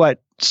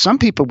what some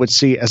people would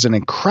see as an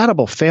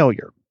incredible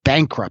failure,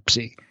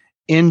 bankruptcy,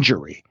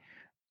 injury,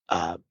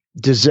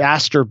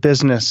 disaster,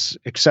 business,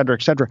 et cetera,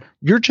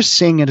 you're just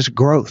seeing it as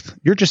growth.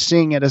 You're just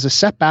seeing it as a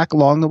setback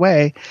along the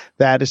way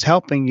that is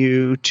helping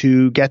you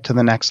to get to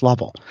the next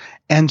level.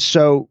 And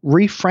so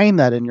reframe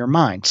that in your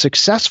mind.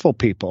 Successful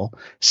people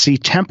see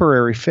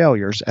temporary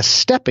failures as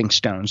stepping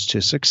stones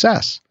to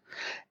success.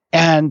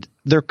 And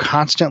they're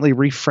constantly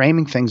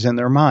reframing things in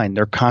their mind.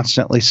 They're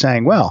constantly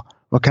saying, well,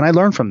 what can I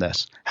learn from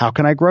this? How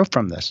can I grow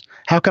from this?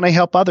 How can I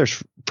help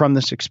others from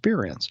this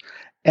experience?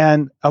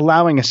 And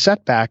allowing a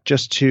setback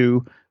just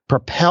to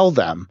propel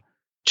them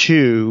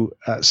to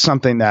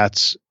something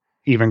that's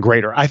even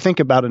greater. I think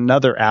about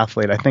another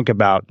athlete. I think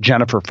about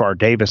Jennifer Farr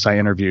Davis I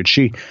interviewed.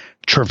 She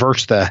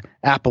traversed the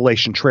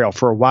Appalachian Trail.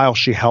 For a while,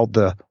 she held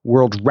the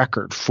world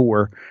record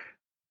for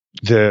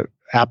the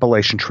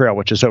Appalachian Trail,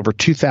 which is over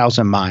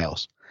 2,000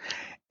 miles.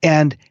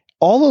 And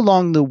all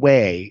along the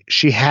way,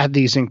 she had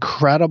these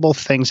incredible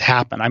things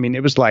happen. I mean,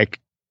 it was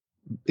like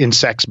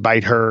insects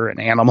bite her and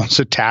animals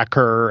attack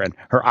her and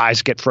her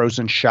eyes get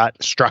frozen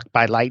shut, struck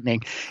by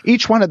lightning.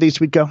 Each one of these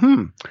we'd go,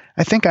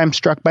 I think I'm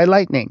struck by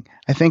lightning.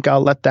 I think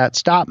I'll let that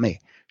stop me.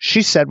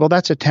 She said, well,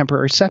 that's a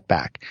temporary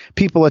setback.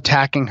 People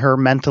attacking her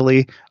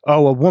mentally.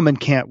 Oh, a woman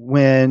can't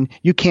win.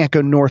 You can't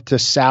go north to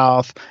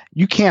south.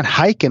 You can't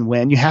hike and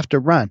win. You have to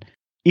run.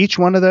 Each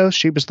one of those,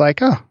 she was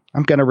like, oh,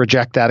 I'm going to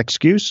reject that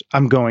excuse.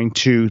 I'm going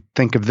to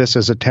think of this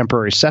as a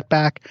temporary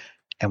setback.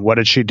 And what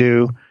did she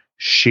do?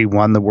 She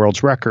won the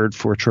world's record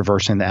for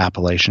traversing the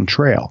Appalachian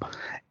Trail.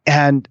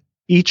 And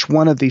each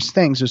one of these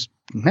things is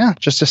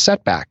just a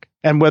setback.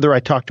 And whether I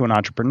talk to an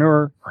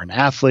entrepreneur or an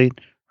athlete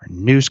or a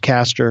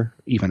newscaster,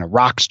 even a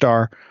rock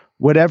star,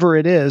 whatever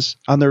it is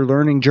on their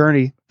learning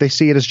journey, they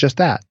see it as just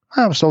that.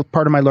 Oh, so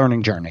part of my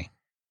learning journey.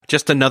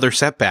 Just another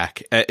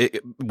setback,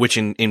 which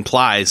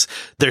implies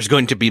there's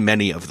going to be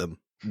many of them.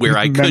 Where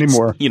I could,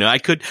 more. I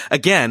could,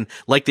 again,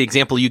 like the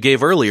example you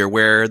gave earlier,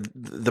 where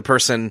the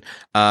person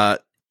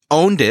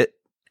owned it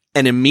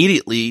and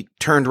immediately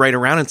turned right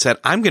around and said,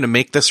 I'm going to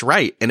make this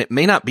right. And it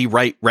may not be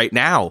right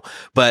now,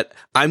 but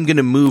I'm going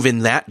to move in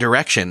that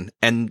direction.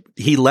 And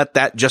he let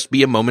that just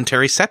be a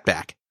momentary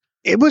setback.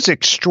 It was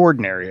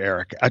extraordinary,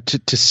 Eric,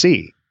 to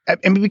see. I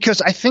mean,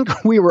 because I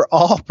think we were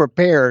all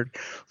prepared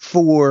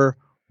for,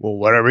 well,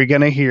 what are we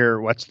going to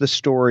hear? What's the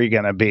story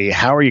going to be?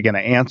 How are you going to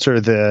answer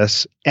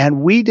this?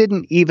 And we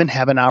didn't even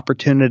have an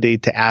opportunity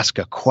to ask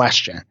a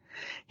question.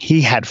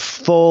 He had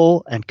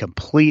full and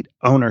complete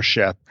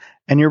ownership.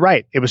 And you're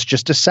right. It was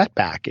just a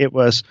setback. It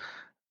was,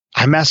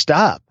 I messed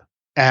up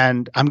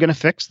and I'm going to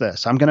fix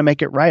this. I'm going to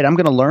make it right. I'm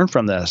going to learn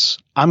from this.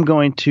 I'm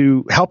going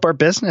to help our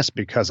business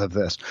because of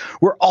this.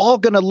 We're all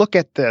going to look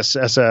at this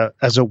as a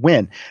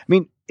win. I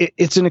mean,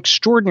 it's an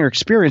extraordinary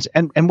experience.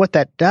 And what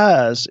that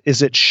does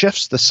is it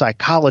shifts the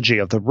psychology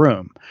of the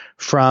room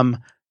from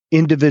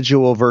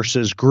individual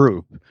versus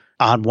group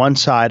on one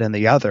side and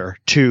the other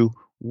to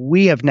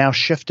we have now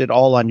shifted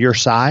all on your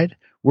side.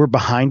 We're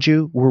behind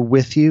you. We're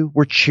with you.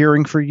 We're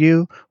cheering for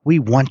you. We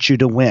want you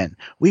to win.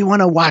 We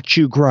want to watch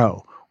you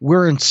grow.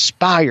 We're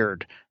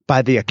inspired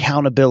by the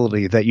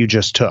accountability that you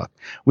just took.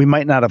 We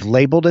might not have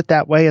labeled it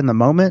that way in the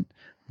moment,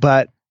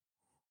 but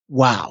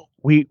wow,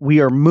 we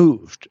are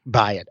moved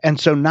by it. And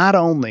so not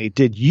only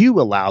did you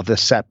allow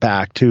this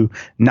setback to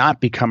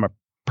not become a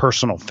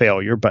personal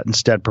failure, but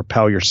instead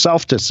propel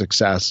yourself to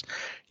success,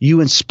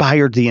 you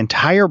inspired the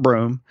entire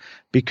room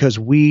because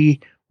we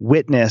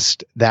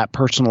witnessed that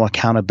personal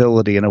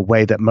accountability in a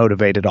way that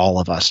motivated all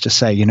of us to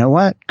say, you know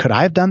what? Could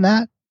I have done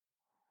that?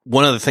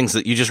 One of the things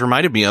that you just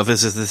reminded me of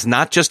is it's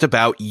not just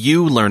about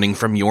you learning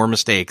from your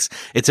mistakes.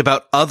 It's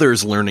about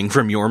others learning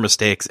from your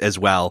mistakes as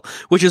well,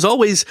 which is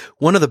always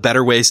one of the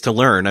better ways to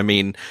learn. I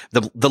mean,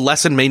 the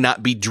lesson may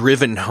not be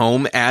driven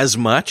home as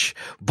much,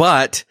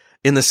 but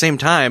in the same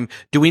time,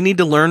 do we need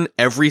to learn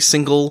every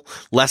single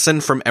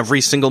lesson from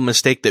every single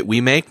mistake that we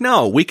make?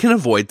 No, we can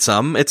avoid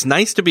some. It's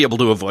nice to be able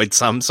to avoid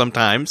some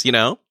sometimes,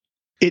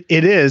 It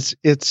is.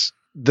 It's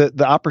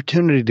the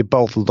opportunity to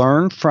both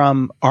learn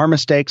from our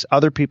mistakes,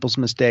 other people's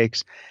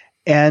mistakes,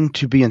 and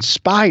to be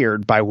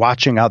inspired by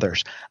watching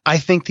others. I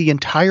think the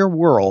entire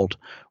world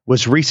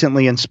was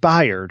recently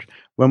inspired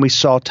when we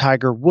saw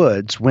Tiger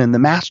Woods win the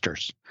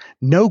Masters.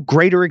 No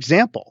greater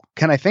example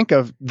can I think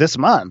of this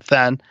month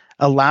than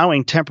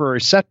allowing temporary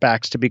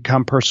setbacks to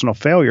become personal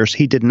failures.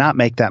 He did not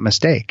make that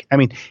mistake. I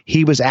mean,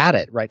 he was at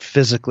it, right?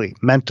 Physically,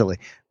 mentally,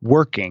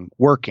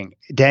 working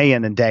day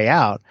in and day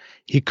out.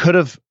 He could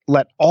have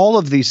let all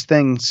of these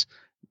things,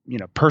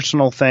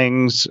 personal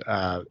things,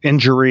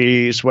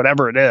 injuries,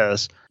 whatever it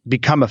is,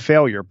 become a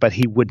failure, but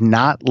he would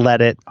not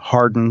let it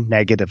harden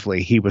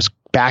negatively. He was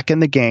back in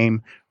the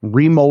game,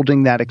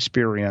 remolding that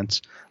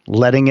experience,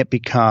 letting it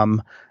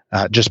become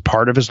just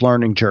part of his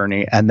learning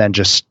journey, and then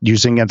just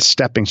using it as a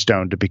stepping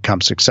stone to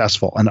become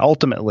successful. And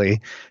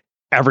ultimately,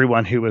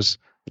 everyone who was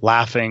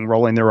laughing,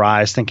 rolling their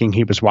eyes, thinking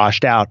he was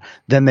washed out,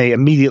 then they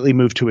immediately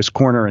move to his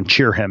corner and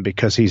cheer him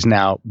because he's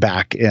now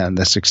back in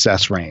the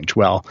success range.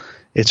 Well,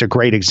 it's a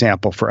great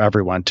example for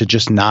everyone to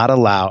just not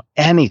allow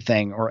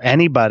anything or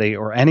anybody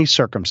or any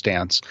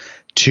circumstance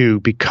to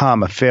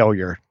become a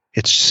failure.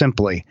 It's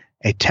simply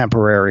a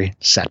temporary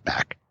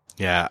setback.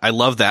 Yeah, I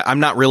love that.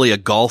 I'm not really a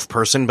golf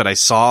person, but I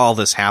saw all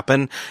this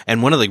happen.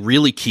 And one of the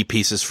really key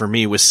pieces for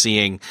me was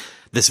seeing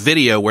this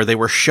video where they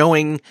were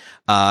showing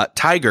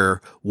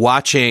Tiger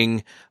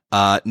watching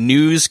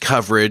news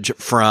coverage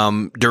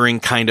from during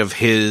kind of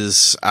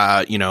his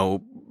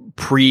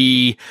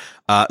pre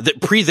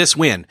this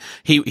win,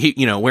 he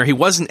where he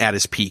wasn't at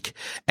his peak,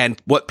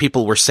 and what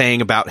people were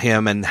saying about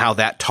him and how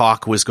that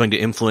talk was going to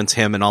influence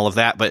him and all of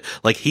that. But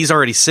like, he's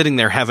already sitting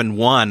there having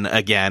won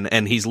again,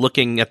 and he's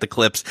looking at the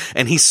clips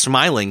and he's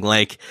smiling,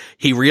 like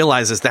he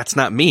realizes that's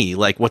not me.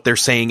 Like, what they're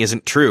saying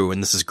isn't true,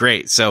 and this is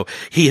great. So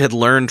he had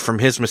learned from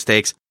his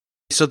mistakes.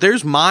 So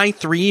there's my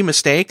 3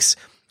 mistakes.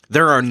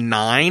 There are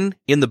 9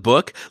 in the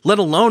book, let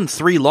alone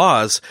 3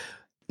 laws.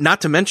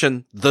 Not to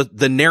mention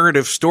the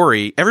narrative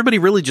story. Everybody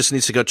really just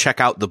needs to go check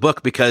out the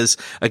book because,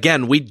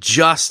 again, we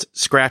just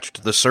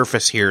scratched the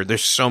surface here.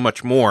 There's so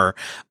much more.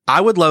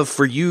 I would love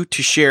for you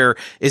to share.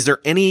 Is there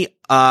any,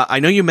 I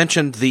know you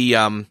mentioned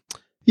the,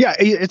 Yeah,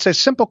 it's a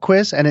simple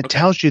quiz and it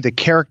tells you the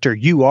character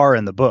you are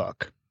in the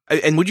book.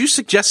 And would you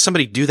suggest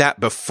somebody do that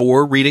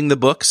before reading the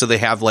book so they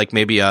have like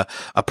maybe a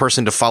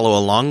person to follow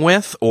along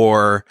with,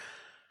 or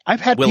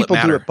I've had people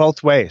do it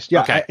both ways.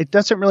 Yeah, okay. It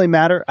doesn't really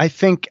matter. I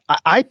think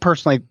I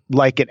personally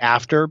like it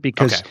after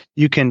because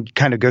you can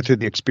kind of go through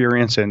the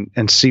experience and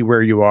see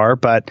where you are.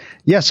 But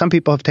yeah, some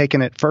people have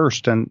taken it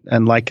first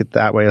and like it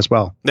that way as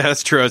well.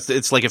 That's true.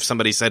 It's like if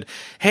somebody said,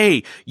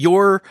 "Hey,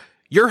 you're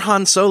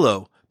Han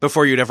Solo,"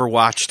 before you'd ever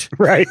watched.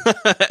 Right.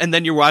 And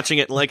then you're watching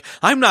it like,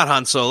 I'm not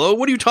Han Solo.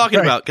 What are you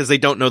talking about? Because they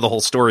don't know the whole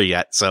story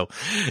yet. So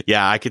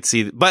yeah, I could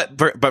see,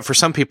 but for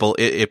some people,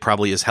 it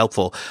probably is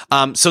helpful.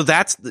 So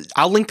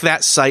I'll link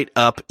that site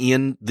up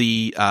in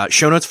the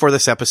show notes for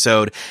this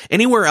episode.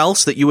 Anywhere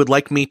else that you would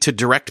like me to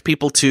direct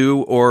people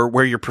to, or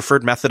where your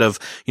preferred method of,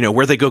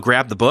 where they go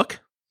grab the book?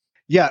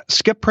 Yeah,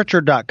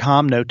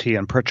 skipprichard.com, no T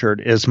in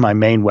Prichard, is my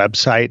main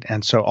website.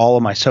 And so all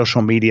of my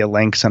social media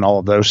links and all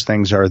of those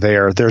things are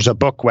there. There's a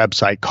book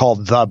website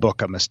called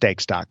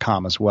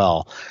thebookofmistakes.com as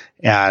well.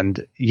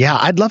 And yeah,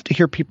 I'd love to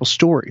hear people's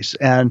stories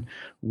and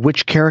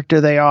which character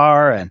they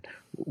are and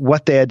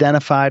what they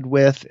identified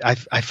with. I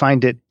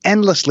find it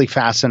endlessly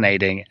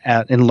fascinating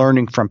in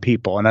learning from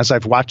people. And as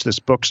I've watched this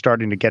book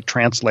starting to get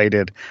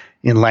translated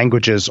in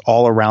languages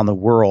all around the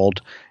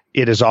world,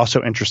 it is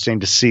also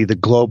interesting to see the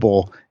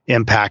global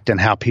impact and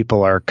how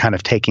people are kind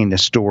of taking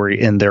this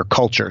story in their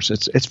cultures.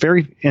 It's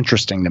very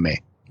interesting to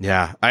me.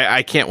 Yeah,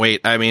 I can't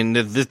wait. I mean,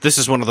 this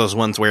is one of those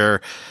ones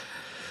where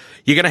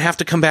you're going to have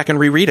to come back and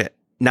reread it,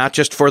 not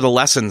just for the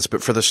lessons,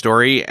 but for the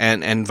story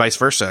and vice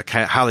versa,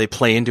 how they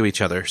play into each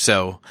other.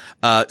 So,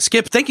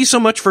 Skip, thank you so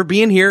much for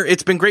being here.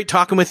 It's been great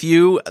talking with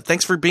you.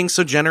 Thanks for being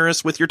so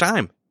generous with your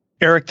time.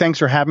 Eric, thanks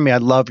for having me. I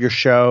love your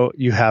show.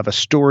 You have a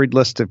storied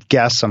list of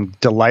guests. I'm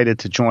delighted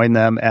to join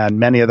them, and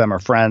many of them are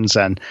friends,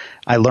 and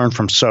I learn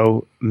from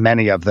so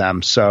many of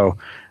them. So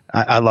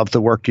I love the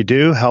work you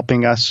do,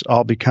 helping us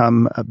all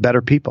become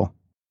better people.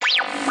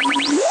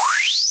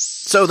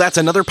 So that's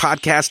another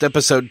podcast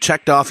episode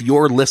checked off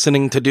your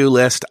listening to-do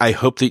list. I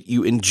hope that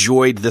you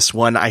enjoyed this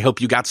one. I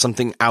hope you got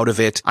something out of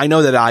it. I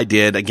know that I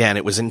did. Again,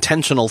 it was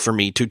intentional for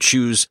me to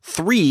choose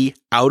 3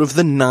 out of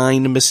the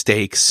 9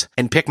 mistakes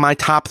and pick my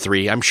top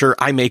 3. I'm sure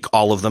I make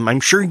all of them. I'm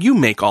sure you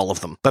make all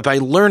of them. But by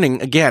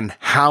learning, again,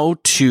 how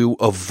to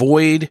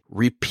avoid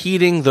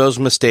repeating those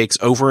mistakes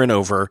over and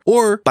over,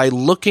 or by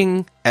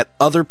looking at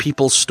other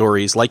people's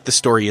stories, like the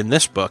story in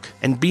this book,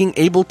 and being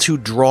able to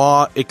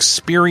draw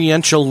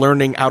experiential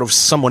learning out of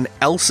someone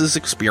else's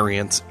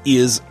experience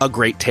is a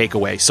great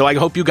takeaway. So I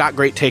hope you got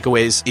great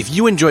takeaways. If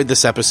you enjoyed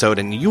this episode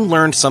and you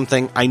learned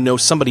something, I know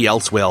somebody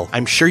else will.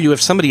 I'm sure you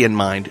have somebody in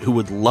mind who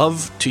would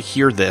love to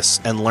hear this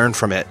and learn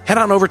from it. Head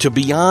on over to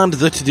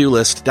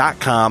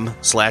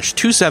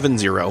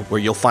beyondthetodolist.com/270,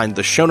 where you'll find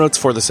the show notes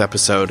for this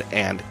episode,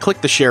 and click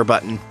the share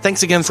button.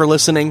 Thanks again for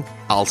listening.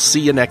 I'll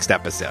see you next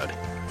episode.